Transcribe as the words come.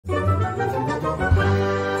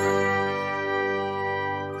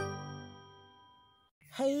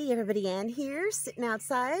everybody, Ann here, sitting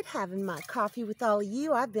outside having my coffee with all of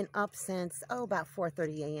you. I've been up since, about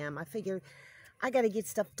 4:30 a.m. I figured I got to get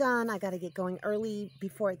stuff done. I got to get going early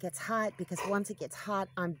before it gets hot, because once it gets hot,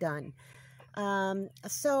 I'm done.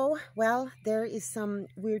 Well, there is some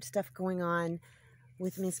weird stuff going on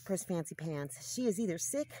with Miss Pris Fancy Pants. She is either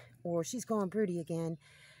sick or she's going broody again.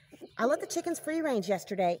 I let the chickens free range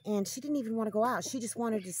yesterday, and she didn't even want to go out. She just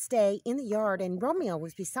wanted to stay in the yard, and Romeo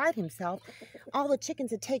was beside himself. All the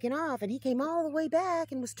chickens had taken off, and he came all the way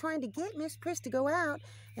back and was trying to get Miss Pris to go out,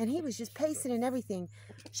 and he was just pacing and everything.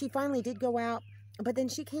 She finally did go out, but then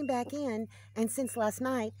she came back in, and since last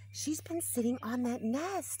night, she's been sitting on that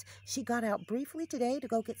nest. She got out briefly today to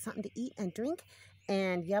go get something to eat and drink,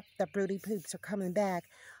 and yep, the broody poops are coming back.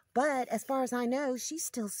 But as far as I know, she's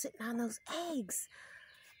still sitting on those eggs.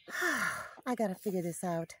 I gotta figure this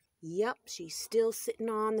out. Yep, she's still sitting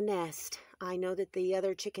on the nest. I know that the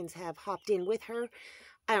other chickens have hopped in with her.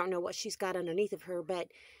 I don't know what she's got underneath of her, but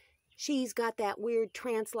she's got that weird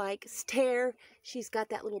trance-like stare. She's got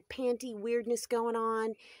that little panty weirdness going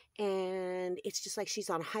on, and it's just like she's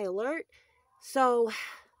on high alert. So,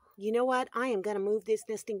 you know what? I am gonna move this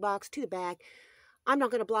nesting box to the back. I'm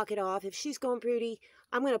not gonna block it off. If she's going broody,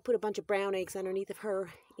 I'm gonna put a bunch of brown eggs underneath of her,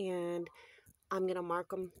 and I'm gonna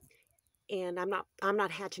mark them, and I'm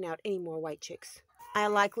not hatching out any more white chicks. I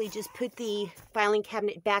likely just put the filing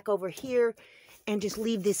cabinet back over here and just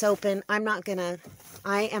leave this open. I am not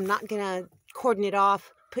gonna cordon it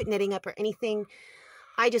off, put netting up or anything.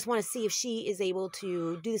 I just want to see if she is able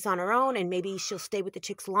to do this on her own, and maybe she'll stay with the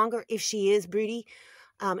chicks longer if she is broody.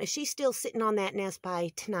 If she's still sitting on that nest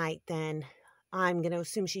by tonight, then I'm going to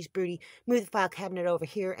assume she's broody, move the file cabinet over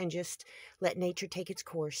here, and just let nature take its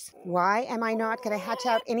course. Why am I not going to hatch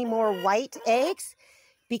out any more white eggs?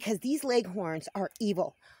 Because these leghorns are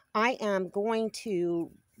evil. I am going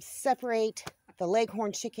to separate the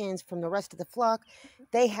leghorn chickens from the rest of the flock.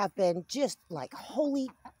 They have been just like holy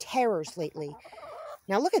terrors lately.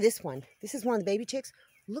 Now look at this one. This is one of the baby chicks.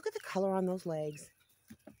 Look at the color on those legs.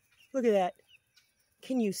 Look at that.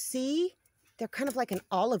 Can you see? They're kind of like an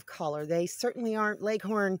olive color. They certainly aren't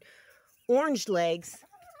leghorn orange legs.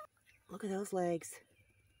 Look at those legs.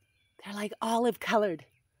 They're like olive colored.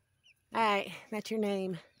 All right, that's your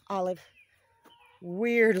name, Olive.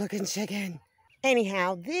 Weird looking chicken.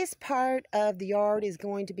 Anyhow, this part of the yard is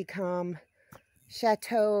going to become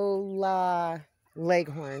Chateau La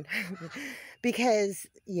Leghorn. Because,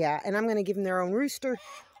 yeah, and I'm going to give them their own rooster.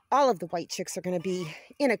 All of the white chicks are going to be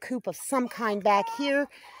in a coop of some kind back here.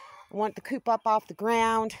 I want the coop up off the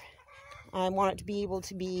ground. I want it to be able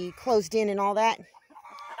to be closed in and all that.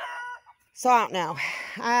 So I don't know.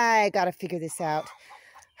 I gotta figure this out.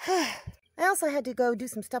 I also had to go do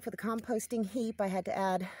some stuff with the composting heap. I had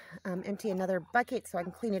to empty another bucket so I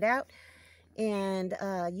can clean it out and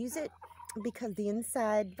use it, because the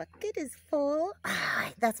inside bucket is full.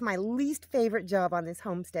 That's my least favorite job on this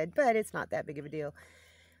homestead, but it's not that big of a deal.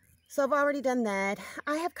 So I've already done that.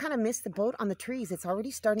 I have kind of missed the boat on the trees. It's already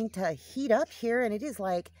starting to heat up here, and it is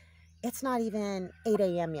like, it's not even 8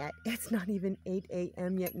 a.m. yet. It's not even 8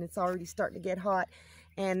 a.m. yet, and it's already starting to get hot.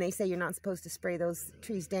 And they say you're not supposed to spray those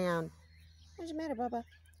trees down. What's the matter, Bubba?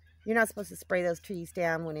 You're not supposed to spray those trees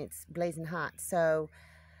down when it's blazing hot. So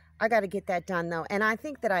I got to get that done, though. And I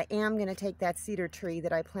think that I am going to take that cedar tree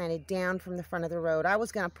that I planted down from the front of the road. I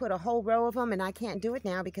was going to put a whole row of them, and I can't do it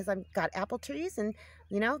now because I've got apple trees, and,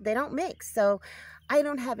 you know, they don't mix. So I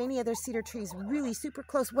don't have any other cedar trees really super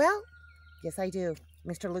close. Well, yes, I do.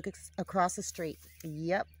 Mr. Lucas across the street.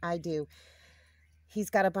 Yep, I do.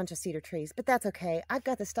 He's got a bunch of cedar trees, but that's okay. I've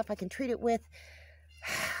got the stuff I can treat it with.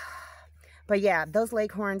 But yeah, those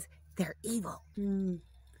leghorns, they're evil.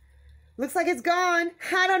 Looks like it's gone.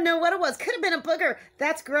 I don't know what it was. Could have been a booger.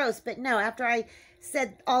 That's gross. But no, after I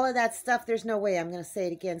said all of that stuff, there's no way I'm going to say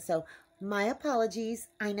it again. So my apologies.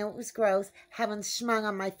 I know it was gross. Having schmung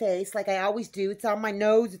on my face like I always do. It's on my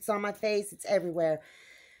nose. It's on my face. It's everywhere.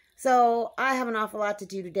 So I have an awful lot to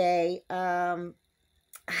do today. Oh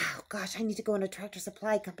gosh, I need to go in a Tractor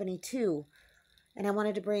Supply Company too. And I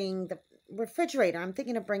wanted to bring the refrigerator. I'm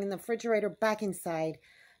thinking of bringing the refrigerator back inside,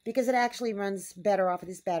 because it actually runs better off of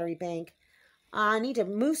this battery bank. I need to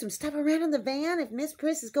move some stuff around in the van if Miss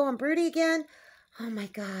Pris is going broody again. Oh my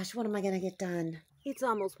gosh, what am I going to get done? It's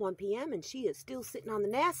almost 1 p.m. and she is still sitting on the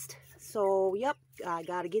nest. So, yep, I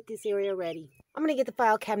got to get this area ready. I'm going to get the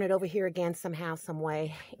file cabinet over here again somehow, some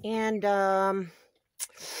way. And I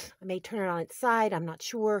may turn it on its side, I'm not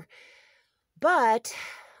sure. But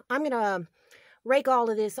I'm going to rake all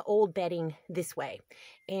of this old bedding this way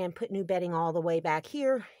and put new bedding all the way back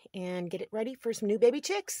here and get it ready for some new baby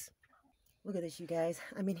chicks. Look at this, you guys.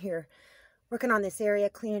 I'm in here working on this area,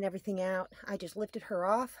 cleaning everything out. I just lifted her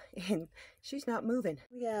off and she's not moving.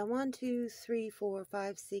 We got 1, 2, 3, 4,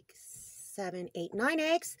 5, 6, 7, 8, 9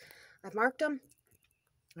 eggs. I've marked them.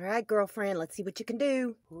 All right, girlfriend, let's see what you can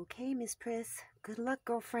do. Okay, Miss Priss. Good luck,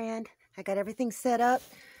 girlfriend. I got everything set up.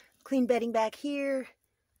 Clean bedding back here.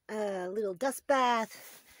 A little dust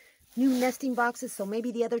bath. New nesting boxes so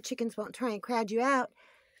maybe the other chickens won't try and crowd you out.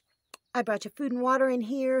 I brought you food and water in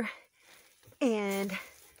here. And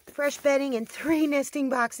fresh bedding and 3 nesting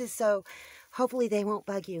boxes, so hopefully they won't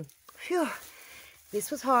bug you. Phew,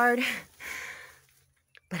 this was hard,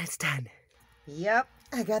 but it's done. Yep,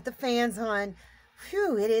 I got the fans on.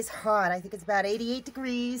 Phew, it is hot. I think it's about 88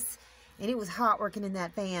 degrees, and it was hot working in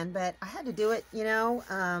that fan, but I had to do it, you know.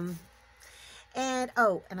 And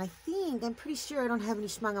I think, I'm pretty sure I don't have any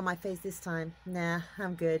schmung on my face this time. Nah,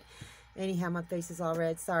 I'm good. Anyhow, my face is all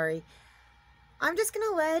red, sorry. I'm just going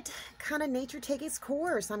to let kind of nature take its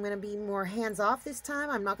course. I'm going to be more hands-off this time.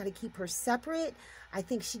 I'm not going to keep her separate. I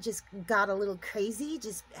think she just got a little crazy,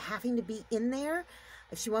 just having to be in there.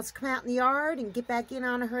 If she wants to come out in the yard and get back in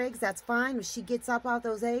on her eggs, that's fine. If she gets up off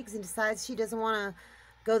those eggs and decides she doesn't want to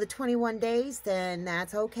go the 21 days, then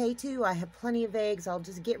that's okay too. I have plenty of eggs. I'll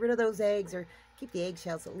just get rid of those eggs, or keep the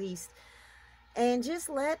eggshells at least. And just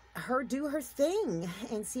let her do her thing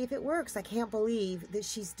and see if it works. I can't believe that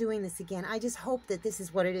she's doing this again. I just hope that this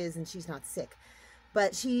is what it is and she's not sick.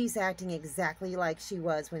 But she's acting exactly like she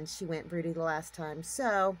was when she went broody the last time.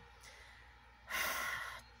 So,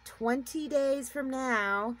 20 days from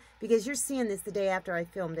now, because you're seeing this the day after I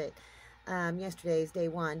filmed it. Yesterday is day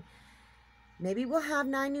 1. Maybe we'll have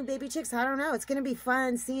 9 new baby chicks. I don't know. It's going to be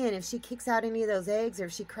fun seeing if she kicks out any of those eggs or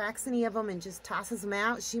if she cracks any of them and just tosses them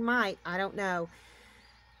out. She might. I don't know.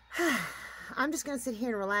 I'm just going to sit here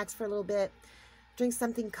and relax for a little bit, drink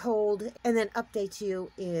something cold, and then update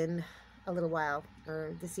you in a little while,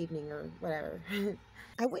 or this evening, or whatever.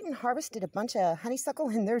 I went and harvested a bunch of honeysuckle,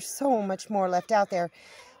 and there's so much more left out there.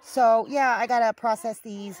 So, yeah, I got to process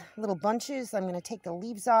these little bunches. I'm going to take the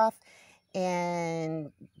leaves off and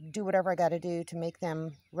do whatever I got to do to make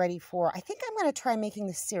them ready for, I think I'm going to try making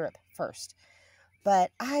the syrup first.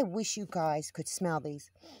 But I wish you guys could smell these.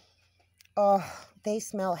 Oh, they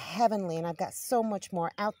smell heavenly, and I've got so much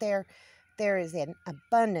more out there. There is an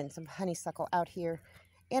abundance of honeysuckle out here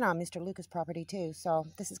and on Mr. Lucas' property too. So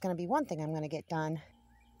this is going to be one thing I'm going to get done.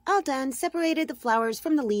 All done. Separated the flowers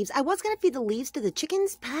from the leaves. I was going to feed the leaves to the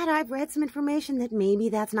chickens, but I've read some information that maybe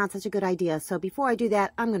that's not such a good idea. So before I do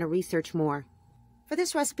that, I'm going to research more. For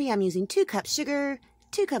this recipe, I'm using 2 cups sugar,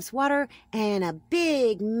 2 cups water, and a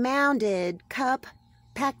big mounded cup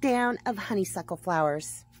packed down of honeysuckle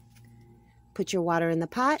flowers. Put your water in the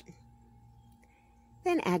pot,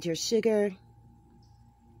 then add your sugar,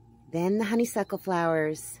 then the honeysuckle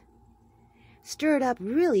flowers. Stir it up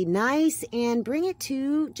really nice and bring it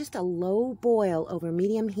to just a low boil over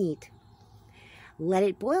medium heat. Let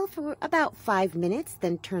it boil for about 5 minutes,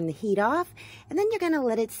 then turn the heat off, and then you're going to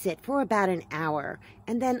let it sit for about an hour,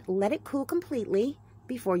 and then let it cool completely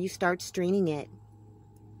before you start straining it.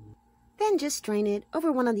 Then just strain it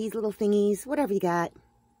over one of these little thingies, whatever you got.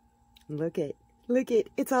 Look it,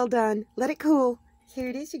 it's all done. Let it cool. Here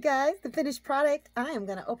it is, you guys, the finished product. I am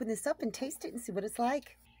going to open this up and taste it and see what it's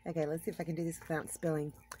like. Okay, let's see if I can do this without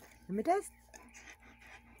spilling. And it does.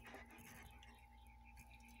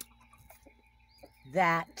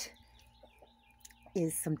 That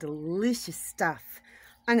is some delicious stuff.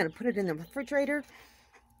 I'm going to put it in the refrigerator.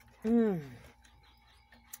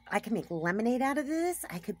 I can make lemonade out of this.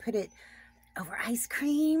 I could put it over ice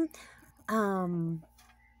cream. I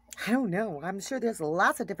don't know. I'm sure there's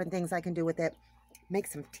lots of different things I can do with it. Make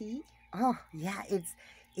some tea. Oh, yeah,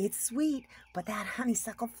 it's sweet, but that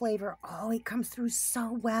honeysuckle flavor, oh, it comes through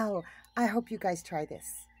so well. I hope you guys try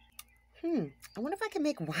this. I wonder if I can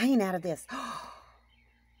make wine out of this.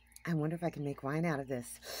 I wonder if I can make wine out of this.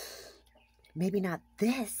 Maybe not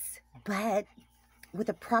this, but with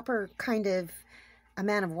a proper kind of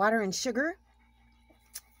amount of water and sugar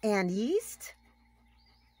and yeast,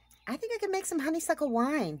 I think I can make some honeysuckle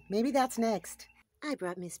wine. Maybe that's next. I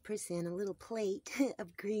brought Miss Priss in a little plate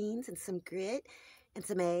of greens and some grit and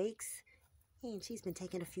some eggs, and she's been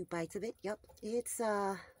taking a few bites of it. Yep, it's,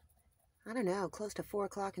 I don't know, close to 4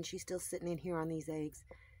 o'clock, and she's still sitting in here on these eggs.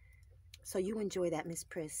 So you enjoy that, Miss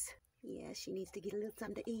Priss. Yeah, she needs to get a little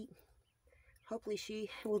something to eat. Hopefully she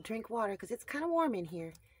will drink water, because it's kind of warm in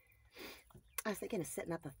here. I was thinking of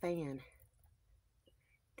setting up a fan.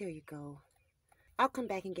 There you go. I'll come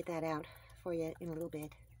back and get that out for you in a little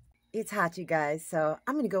bit. It's hot, you guys, so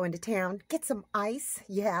I'm going to go into town, get some ice.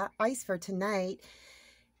 Yeah, ice for tonight,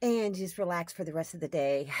 and just relax for the rest of the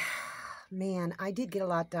day. man, I did get a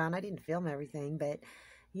lot done. I didn't film everything, but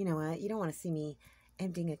you know what? You don't want to see me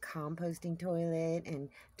emptying a composting toilet and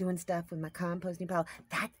doing stuff with my composting pile.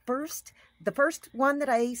 The first one that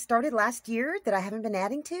I started last year that I haven't been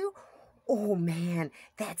adding to, oh man,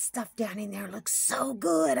 that stuff down in there looks so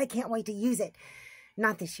good. I can't wait to use it.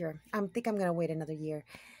 Not this year. I think I'm going to wait another year.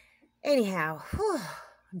 Anyhow, whew,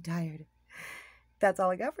 I'm tired. That's all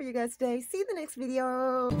I got for you guys today. See you in the next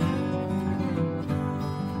video.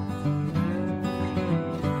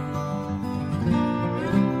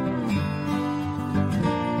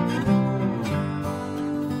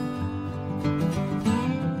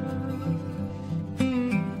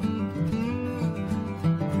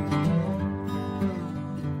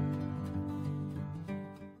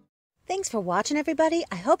 Thanks for watching, everybody.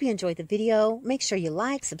 I hope you enjoyed the video. Make sure you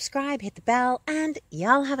like, subscribe, hit the bell, and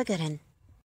y'all have a good one.